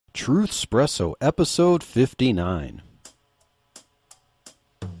Truthspresso, episode 59.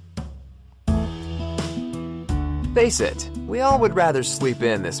 Face it, we all would rather sleep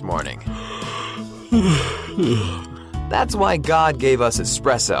in this morning. That's why God gave us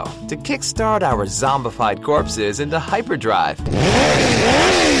espresso, to kickstart our zombified corpses into hyperdrive.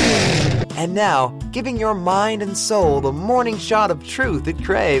 And now, giving your mind and soul the morning shot of truth it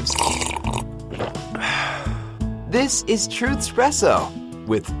craves. This is Truthspresso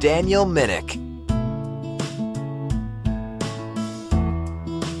with Daniel Minnick.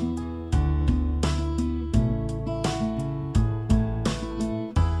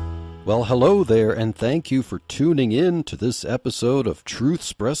 Well, hello there, and thank you for tuning in to this episode of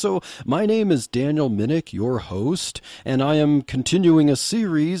Truthspresso. My name is Daniel Minnick, your host, and I am continuing a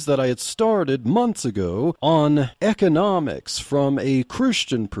series that I had started months ago on economics from a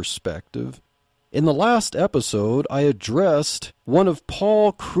Christian perspective. In the last episode, I addressed one of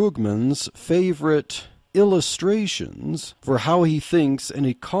Paul Krugman's favorite illustrations for how he thinks an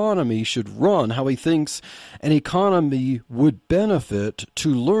economy should run, how he thinks an economy would benefit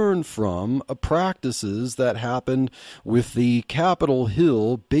to learn from practices that happened with the Capitol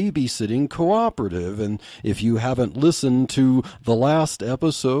Hill babysitting cooperative. And if you haven't listened to the last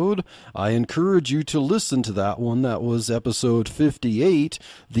episode, I encourage you to listen to that one. That was episode 58.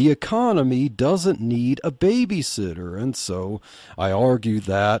 The economy doesn't need a babysitter. And so I argued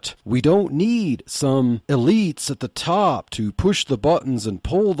that we don't need some elites at the top to push the buttons and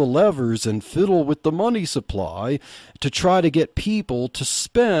pull the levers and fiddle with the money supply to try to get people to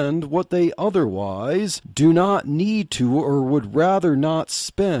spend what they otherwise do not need to or would rather not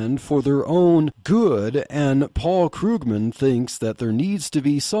spend for their own good. And Paul Krugman thinks that there needs to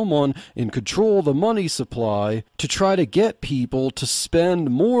be someone in control of the money supply to try to get people to spend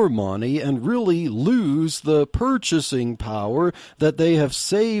more money and really lose the purchasing power that they have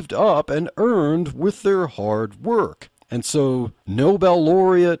saved up and earned with their hard work. And so Nobel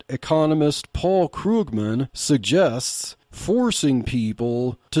Laureate economist Paul Krugman suggests forcing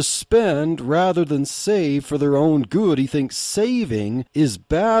people to spend rather than save for their own good. He thinks saving is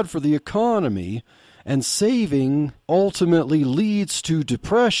bad for the economy, and saving ultimately leads to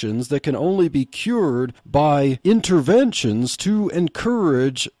depressions that can only be cured by interventions to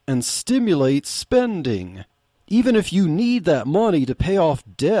encourage and stimulate spending. Even if you need that money to pay off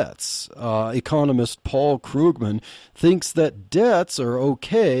debts, economist Paul Krugman thinks that debts are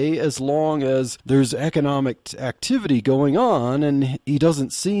okay as long as there's economic activity going on, and he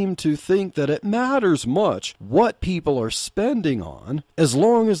doesn't seem to think that it matters much what people are spending on as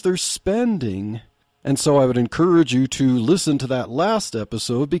long as they're spending. And so I would encourage you to listen to that last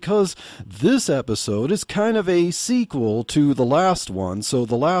episode, because this episode is kind of a sequel to the last one. So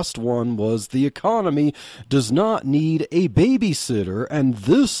the last one was the economy does not need a babysitter, and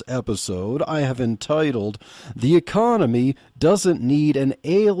this episode I have entitled The Economy Doesn't Need an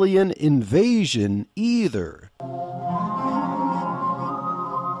Alien Invasion Either.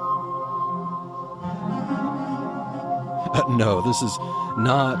 No, this is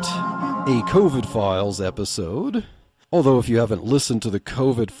not a COVID Files episode. Although if you haven't listened to the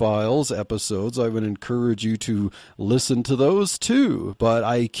COVID Files episodes, I would encourage you to listen to those too. But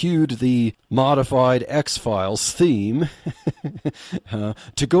I cued the modified X-Files theme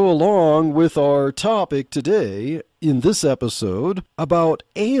to go along with our topic today in this episode about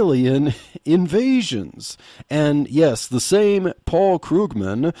alien invasions. And yes, the same Paul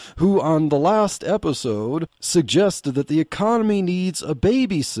Krugman who on the last episode suggested that the economy needs a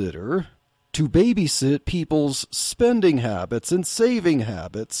babysitter to babysit people's spending habits and saving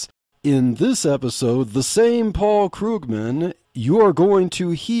habits. In this episode, the same Paul Krugman, you are going to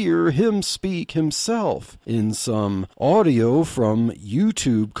hear him speak himself in some audio from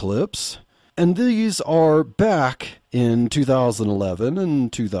YouTube clips. And these are back in 2011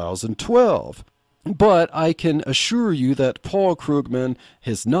 and 2012. But I can assure you that Paul Krugman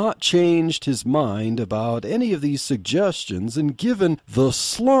has not changed his mind about any of these suggestions, and given the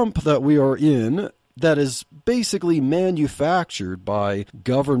slump that we are in, that is basically manufactured by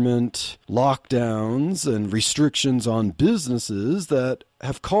government lockdowns and restrictions on businesses that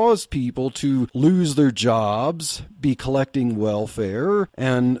have caused people to lose their jobs, be collecting welfare,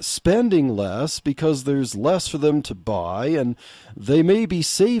 and spending less because there's less for them to buy, and they may be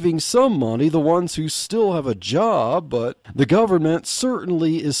saving some money, the ones who still have a job, but the government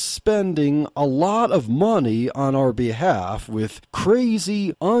certainly is spending a lot of money on our behalf with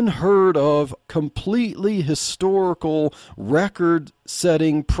crazy, unheard of, completely historical,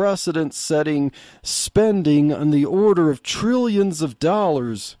 record-setting, precedent-setting spending on the order of trillions of dollars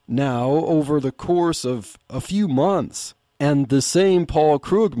now over the course of a few months. And the same Paul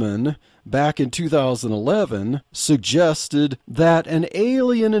Krugman, back in 2011, suggested that an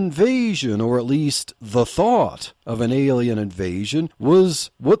alien invasion, or at least the thought of an alien invasion, was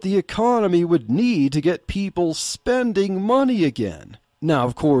what the economy would need to get people spending money again. Now,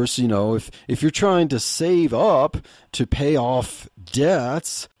 of course, if you're trying to save up to pay off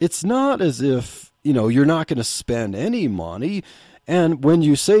debts, it's not as if, you're not going to spend any money. And when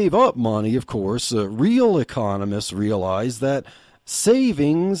you save up money, of course, real economists realize that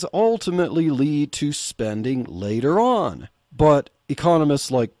savings ultimately lead to spending later on. But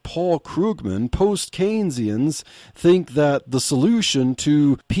economists like Paul Krugman, post-Keynesians, think that the solution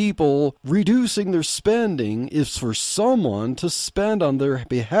to people reducing their spending is for someone to spend on their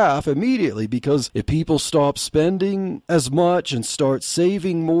behalf immediately, because if people stop spending as much and start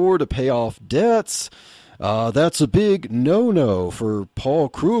saving more to pay off debts, that's a big no-no for Paul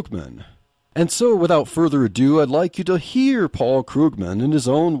Krugman. And so, without further ado, I'd like you to hear Paul Krugman, in his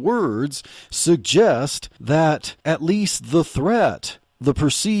own words, suggest that at least the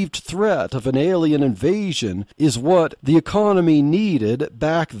perceived threat of an alien invasion is what the economy needed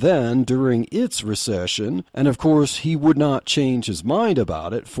back then during its recession. And of course, he would not change his mind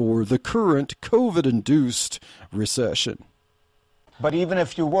about it for the current COVID-induced recession. But even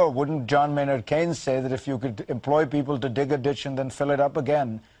if you were, wouldn't John Maynard Keynes say that if you could employ people to dig a ditch and then fill it up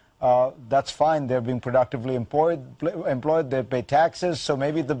again, that's fine? They're being productively employed. They pay taxes, so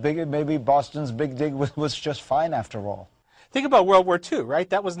maybe Boston's big dig was just fine after all. Think about World War II, right?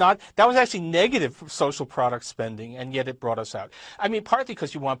 That was actually negative social product spending, and yet it brought us out. I mean, partly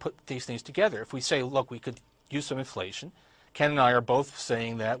because you want to put these things together. If we say, look, we could use some inflation. Ken and I are both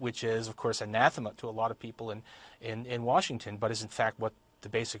saying that, which is, of course, anathema to a lot of people in Washington, but is in fact what the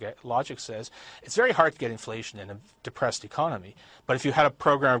basic logic says. It's very hard to get inflation in a depressed economy, but if you had a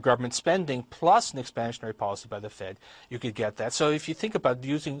program of government spending plus an expansionary policy by the Fed, you could get that. So if you think about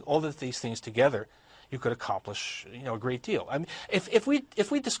using all of these things together, you could accomplish a great deal. I mean, if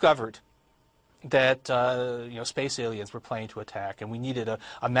we discovered that space aliens were planning to attack, and we needed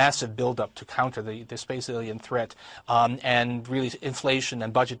a massive buildup to counter the space alien threat, and really inflation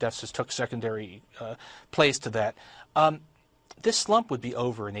and budget deficits took secondary place to that, this slump would be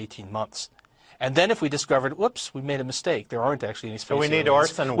over in 18 months. And then if we discovered, whoops, we made a mistake, there aren't actually any space aliens. So we need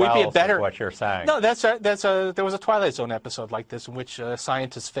Orson Welles, is what you're saying. No, there was a Twilight Zone episode like this in which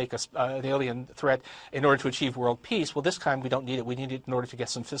scientists fake an alien threat in order to achieve world peace. Well, this time we don't need it. We need it in order to get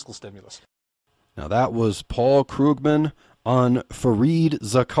some fiscal stimulus. Now, that was Paul Krugman on Fareed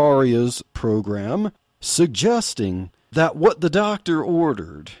Zakaria's program, suggesting that what the doctor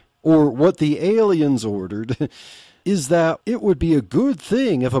ordered, or what the aliens ordered, is that it would be a good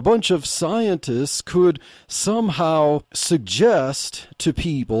thing if a bunch of scientists could somehow suggest to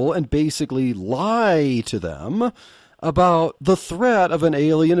people and basically lie to them about the threat of an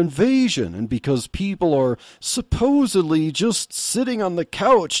alien invasion. And because people are supposedly just sitting on the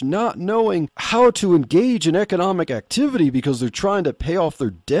couch not knowing how to engage in economic activity because they're trying to pay off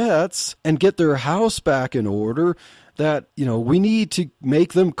their debts and get their house back in order, that, we need to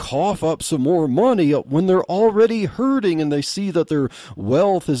make them cough up some more money when they're already hurting and they see that their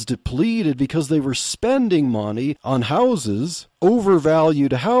wealth is depleted because they were spending money on houses,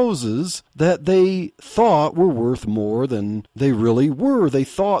 overvalued houses, that they thought were worth more than they really were. They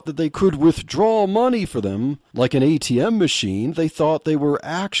thought that they could withdraw money for them like an ATM machine. They thought they were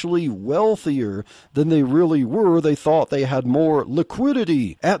actually wealthier than they really were. They thought they had more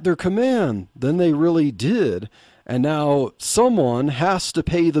liquidity at their command than they really did. And now someone has to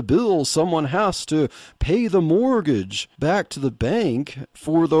pay the bill, someone has to pay the mortgage back to the bank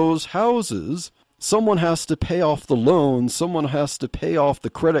for those houses. Someone has to pay off the loans, someone has to pay off the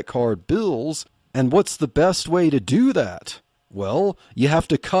credit card bills. And what's the best way to do that? Well, you have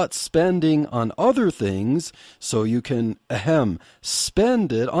to cut spending on other things so you can,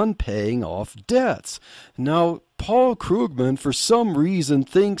 spend it on paying off debts. Now, Paul Krugman, for some reason,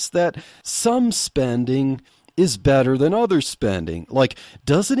 thinks that some spending is better than other spending. Like,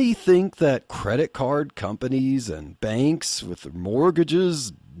 doesn't he think that credit card companies and banks with their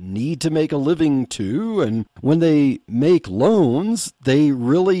mortgages need to make a living too? And when they make loans, they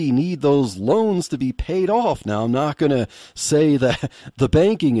really need those loans to be paid off. Now, I'm not going to say that the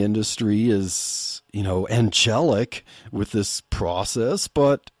banking industry is, angelic with this process,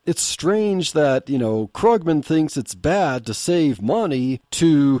 but it's strange that, Krugman thinks it's bad to save money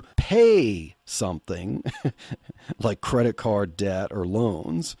to pay something like credit card debt or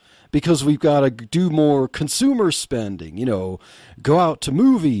loans, because we've got to do more consumer spending, go out to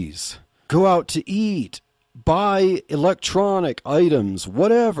movies, go out to eat, buy electronic items,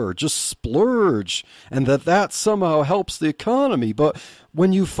 whatever, just splurge, and that somehow helps the economy. But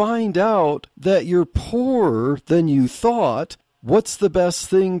when you find out that you're poorer than you thought, what's the best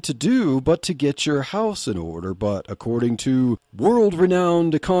thing to do but to get your house in order? But according to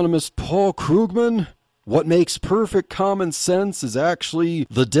world-renowned economist Paul Krugman, what makes perfect common sense is actually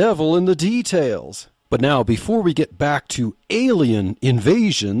the devil in the details. But now, before we get back to alien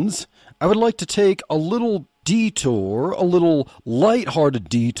invasions, I would like to take a little detour, a little lighthearted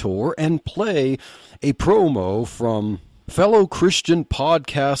detour, and play a promo from fellow Christian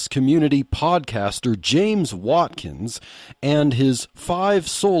podcast community podcaster James Watkins and his 5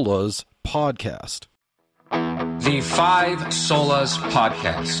 Solas podcast. The 5 Solas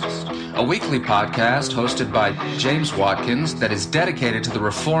Podcast, a weekly podcast hosted by James Watkins that is dedicated to the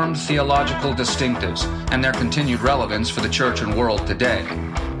Reformed theological distinctives and their continued relevance for the church and world today.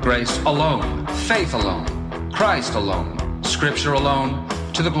 Grace alone, faith alone, Christ alone, Scripture alone,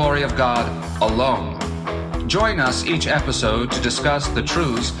 to the glory of God alone. Join us each episode to discuss the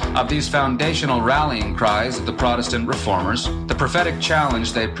truths of these foundational rallying cries of the Protestant reformers, the prophetic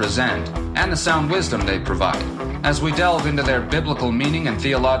challenge they present, and the sound wisdom they provide, as we delve into their biblical meaning and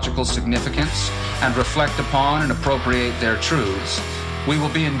theological significance and reflect upon and appropriate their truths. We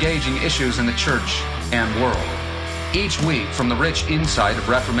will be engaging issues in the church and world. Each week, from the rich insight of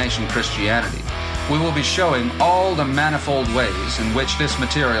Reformation Christianity, we will be showing all the manifold ways in which this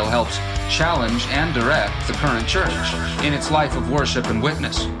material helps challenge and direct the current church in its life of worship and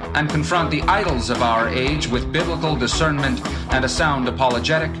witness, and confront the idols of our age with biblical discernment and a sound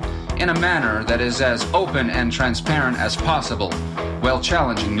apologetic in a manner that is as open and transparent as possible, while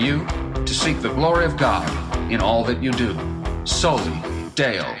challenging you to seek the glory of God in all that you do. Soli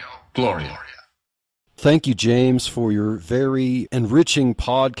Deo Gloria. Thank you, James, for your very enriching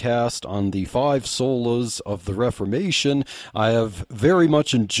podcast on the 5 solas of the Reformation. I have very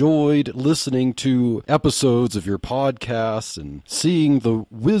much enjoyed listening to episodes of your podcast and seeing the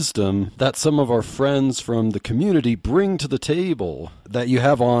wisdom that some of our friends from the community bring to the table that you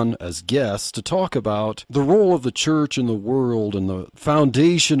have on as guests to talk about the role of the church in the world and the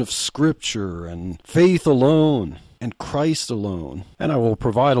foundation of Scripture and faith alone and Christ alone. And I will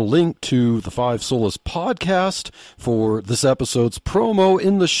provide a link to the 5 Solas podcast for this episode's promo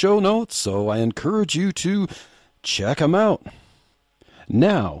in the show notes, so I encourage you to check them out.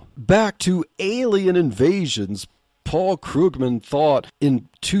 Now, back to alien invasions. Paul Krugman thought in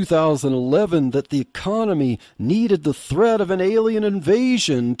 2011 that the economy needed the threat of an alien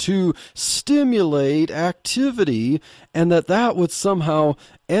invasion to stimulate activity, and that would somehow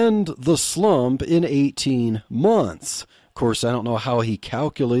end the slump in 18 months. Of course, I don't know how he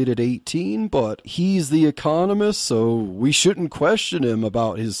calculated 18, but he's the economist, so we shouldn't question him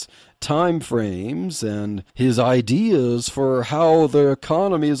about his time frames and his ideas for how the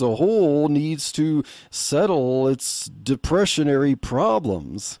economy as a whole needs to settle its depressionary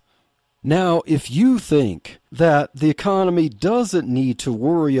problems. Now, if you think that the economy doesn't need to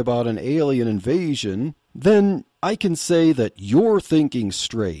worry about an alien invasion, then I can say that you're thinking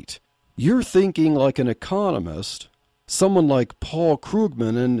straight. You're thinking like an economist. Someone like Paul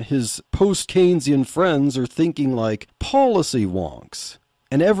Krugman and his post-Keynesian friends are thinking like policy wonks.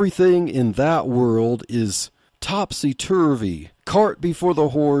 And everything in that world is topsy-turvy, cart before the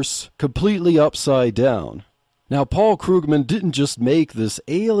horse, completely upside down. Now, Paul Krugman didn't just make this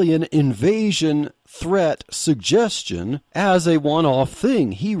alien invasion threat suggestion as a one-off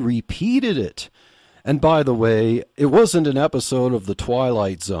thing. He repeated it. And by the way, it wasn't an episode of The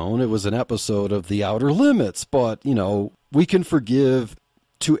Twilight Zone. It was an episode of The Outer Limits. But, we can forgive.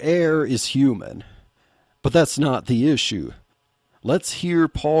 To err is human. But that's not the issue. Let's hear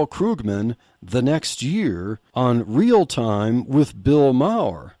Paul Krugman the next year on Real Time with Bill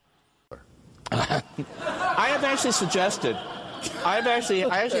Maher. I have actually suggested. I actually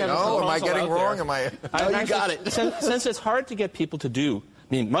have a proposal. Am I getting wrong? You got it. Since it's hard to get people to do,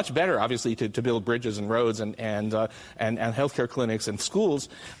 much better, obviously, to build bridges and roads and healthcare clinics and schools,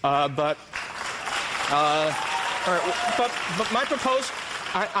 but my proposal.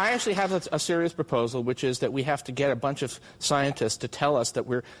 I actually have a serious proposal, which is that we have to get a bunch of scientists to tell us that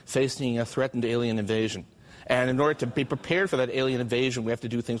we're facing a threatened alien invasion. And in order to be prepared for that alien invasion, we have to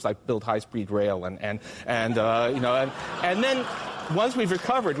do things like build high-speed rail and then once we've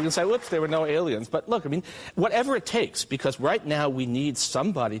recovered, we can say, whoops, there were no aliens. But look, whatever it takes, because right now we need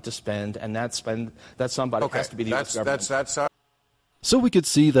somebody to spend, and that somebody has to be the U.S. government. So we could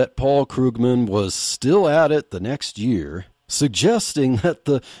see that Paul Krugman was still at it the next year, suggesting that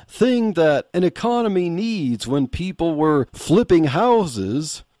the thing that an economy needs when people were flipping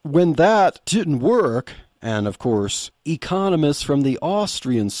houses, when that didn't work, And of course, economists from the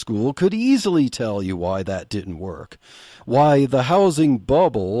Austrian school could easily tell you why that didn't work. Why the housing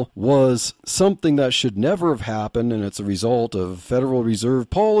bubble was something that should never have happened, and it's a result of Federal Reserve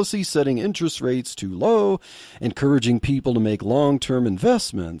policy setting interest rates too low, encouraging people to make long-term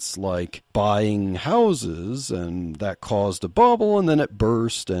investments like buying houses, and that caused a bubble, and then it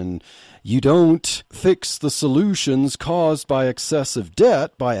burst, and you don't fix the solutions caused by excessive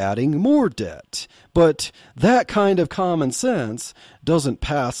debt by adding more debt. But that kind of common sense doesn't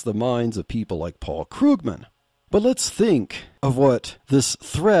pass the minds of people like Paul Krugman. But let's think of what this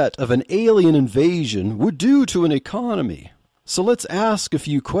threat of an alien invasion would do to an economy. So let's ask a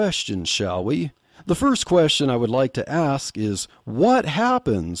few questions, shall we? The first question I would like to ask is, what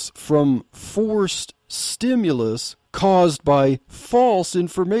happens from forced stimulus caused by false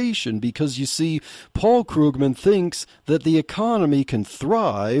information? Because you see, Paul Krugman thinks that the economy can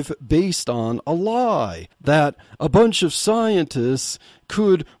thrive based on a lie, that a bunch of scientists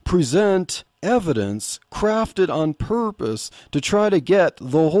could present evidence crafted on purpose to try to get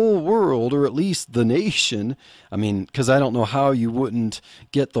the whole world, or at least the nation. I mean, because I don't know how you wouldn't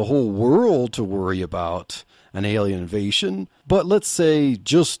get the whole world to worry about an alien invasion, but let's say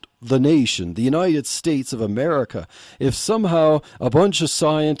just the nation, the United States of America. If somehow a bunch of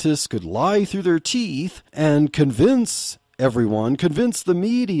scientists could lie through their teeth and convince everyone, convince the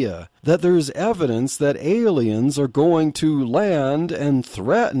media that there's evidence that aliens are going to land and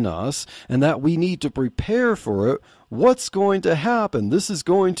threaten us and that we need to prepare for it, what's going to happen? This is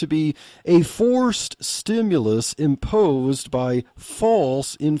going to be a forced stimulus imposed by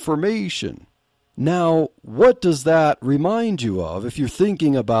false information. Now, what does that remind you of if you're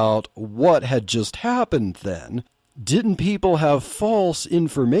thinking about what had just happened then? Didn't people have false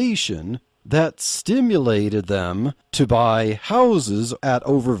information that stimulated them to buy houses at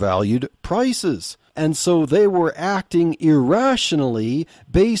overvalued prices? And so they were acting irrationally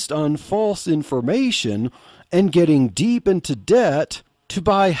based on false information and getting deep into debt to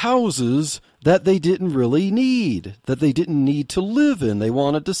buy houses that they didn't really need, that they didn't need to live in. They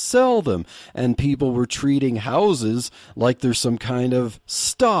wanted to sell them. And people were treating houses like there's some kind of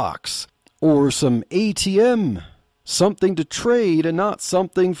stocks or some ATM, something to trade and not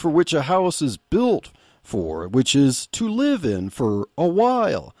something for which a house is built for, which is to live in for a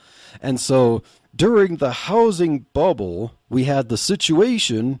while. And so during the housing bubble, we had the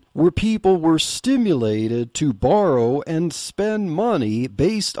situation where people were stimulated to borrow and spend money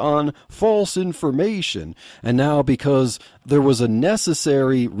based on false information. And now, because there was a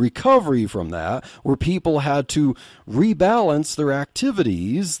necessary recovery from that, where people had to rebalance their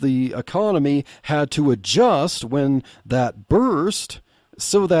activities, the economy had to adjust when that burst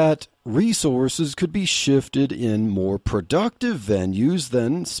so that resources could be shifted in more productive venues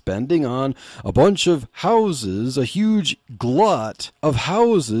than spending on a bunch of houses, a huge glut of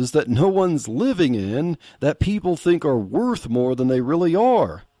houses that no one's living in, that people think are worth more than they really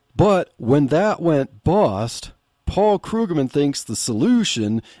are. But when that went bust, Paul Krugman thinks the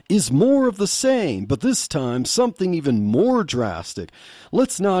solution is more of the same, but this time something even more drastic.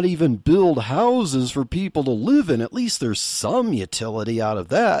 Let's not even build houses for people to live in. At least there's some utility out of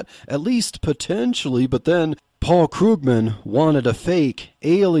that, at least potentially. But then Paul Krugman wanted a fake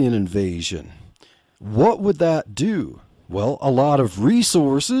alien invasion. What would that do? Well, a lot of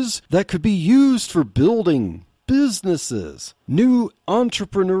resources that could be used for building businesses, new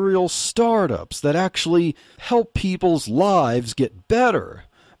entrepreneurial startups that actually help people's lives get better,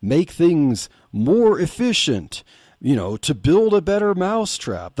 make things more efficient, to build a better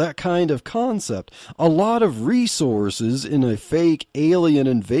mousetrap, that kind of concept. A lot of resources in a fake alien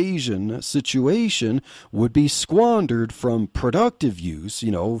invasion situation would be squandered from productive use,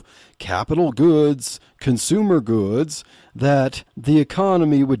 capital goods, consumer goods that the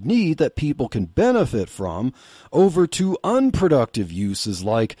economy would need, that people can benefit from, over to unproductive uses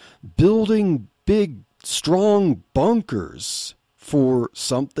like building big, strong bunkers for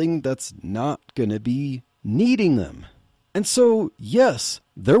something that's not going to be needing them. And so, yes,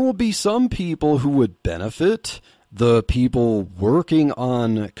 there will be some people who would benefit. The people working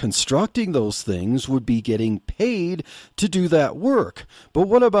on constructing those things would be getting paid to do that work. But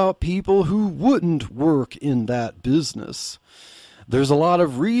what about people who wouldn't work in that business? There's a lot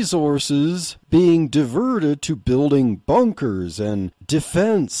of resources being diverted to building bunkers and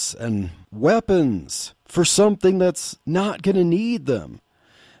defense and weapons for something that's not going to need them.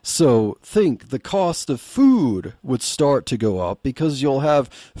 So think the cost of food would start to go up because you'll have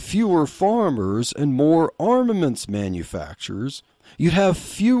fewer farmers and more armaments manufacturers. You'd have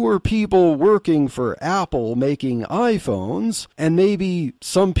fewer people working for Apple making iPhones, and maybe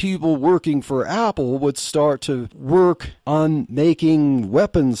some people working for Apple would start to work on making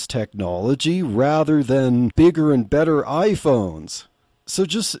weapons technology rather than bigger and better iPhones. So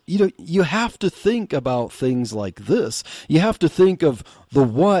just, you have to think about things like this. You have to think of the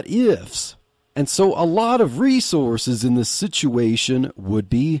what ifs. And so a lot of resources in this situation would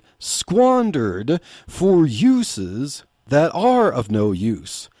be squandered for uses that are of no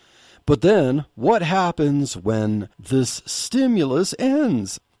use. But then, what happens when this stimulus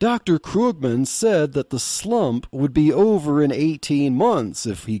ends? Dr. Krugman said that the slump would be over in 18 months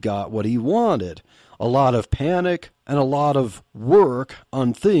if he got what he wanted. A lot of panic and a lot of work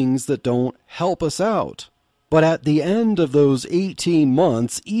on things that don't help us out. But at the end of those 18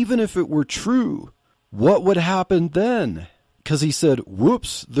 months, even if it were true, what would happen then? Because he said,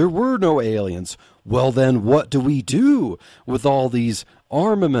 whoops, there were no aliens. Well, then what do we do with all these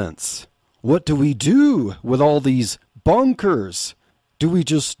armaments? What do we do with all these bunkers? Do we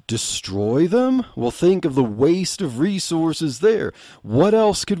just destroy them? Well, think of the waste of resources there. What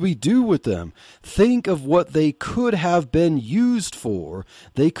else could we do with them? Think of what they could have been used for.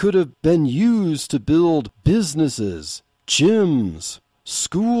 They could have been used to build businesses, gyms,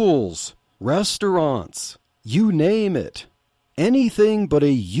 schools, restaurants, you name it. Anything but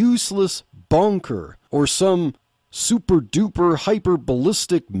a useless bunker or some super-duper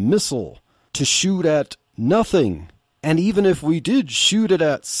hyper-ballistic missile to shoot at nothing. And even if we did shoot it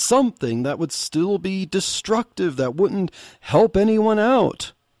at something, that would still be destructive. That wouldn't help anyone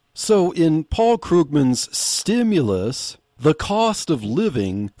out. So in Paul Krugman's stimulus, the cost of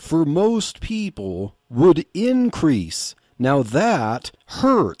living for most people would increase. Now that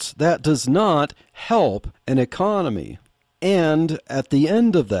hurts. That does not help an economy. And at the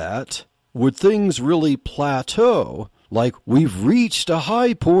end of that, would things really plateau? Like, we've reached a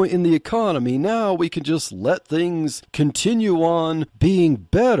high point in the economy, now we can just let things continue on being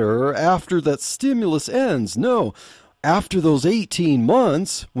better after that stimulus ends. No, after those 18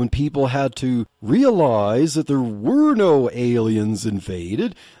 months, when people had to realize that there were no aliens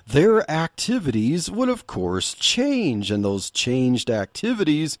invaded, their activities would of course change, and those changed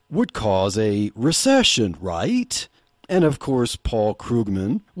activities would cause a recession, right? And of course, Paul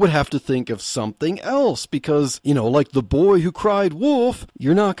Krugman would have to think of something else because, like the boy who cried wolf,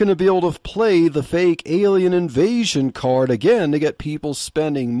 you're not going to be able to play the fake alien invasion card again to get people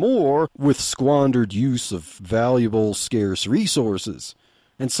spending more with squandered use of valuable, scarce resources.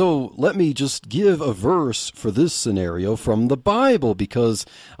 And so let me just give a verse for this scenario from the Bible, because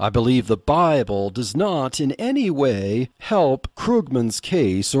I believe the Bible does not in any way help Krugman's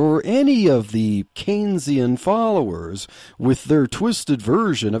case or any of the Keynesian followers with their twisted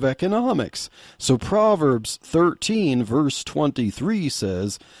version of economics. So Proverbs 13 verse 23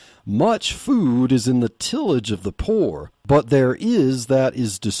 says, "Much food is in the tillage of the poor, but there is that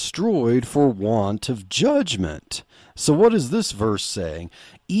is destroyed for want of judgment." So what is this verse saying?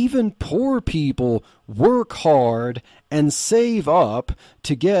 Even poor people work hard and save up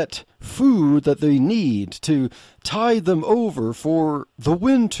to get food that they need to tide them over for the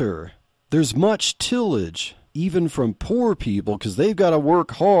winter. There's much tillage, even from poor people, because they've got to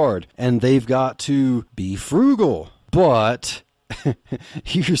work hard and they've got to be frugal. But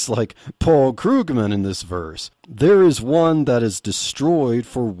here's like Paul Krugman in this verse. There is one that is destroyed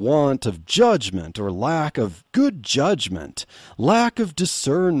for want of judgment, or lack of good judgment, lack of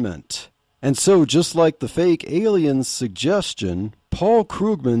discernment. And so just like the fake alien's suggestion, Paul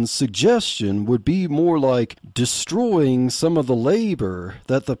Krugman's suggestion would be more like destroying some of the labor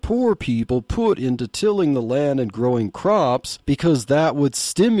that the poor people put into tilling the land and growing crops, because that would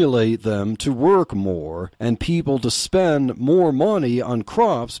stimulate them to work more and people to spend more money on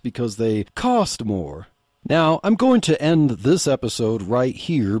crops because they cost more. Now, I'm going to end this episode right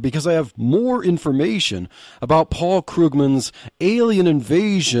here because I have more information about Paul Krugman's alien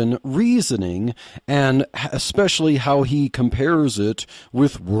invasion reasoning, and especially how he compares it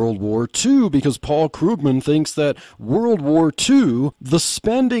with World War II, because Paul Krugman thinks that World War II, the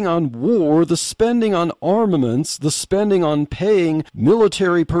spending on war, the spending on armaments, the spending on paying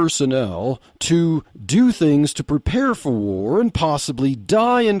military personnel to do things to prepare for war and possibly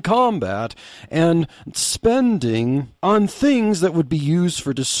die in combat, and spending on things that would be used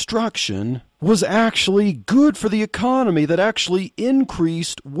for destruction was actually good for the economy, that actually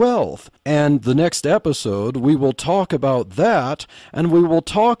increased wealth. And the next episode, we will talk about that, and we will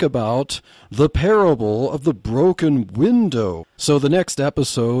talk about the parable of the broken window. So the next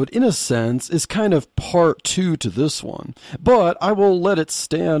episode, in a sense, is kind of part 2 to this one, but I will let it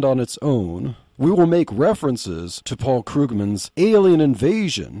stand on its own. we will make references to Paul Krugman's alien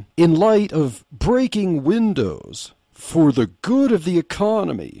invasion in light of breaking windows for the good of the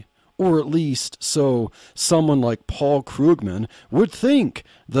economy. Or at least so someone like Paul Krugman would think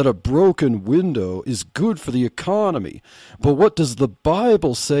that a broken window is good for the economy. But what does the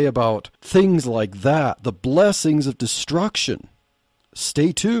Bible say about things like that, the blessings of destruction?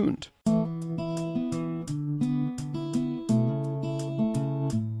 Stay tuned.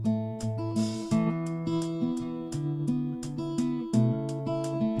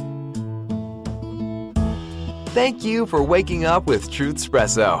 Thank you for waking up with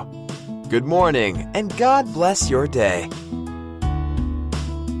Truthspresso. Good morning, and God bless your day.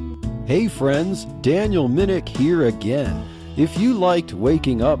 Hey friends, Daniel Minnick here again. If you liked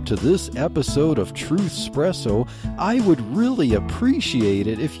waking up to this episode of Truthspresso, I would really appreciate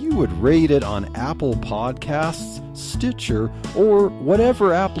it if you would rate it on Apple Podcasts, Stitcher, or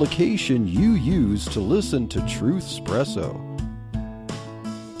whatever application you use to listen to Truthspresso.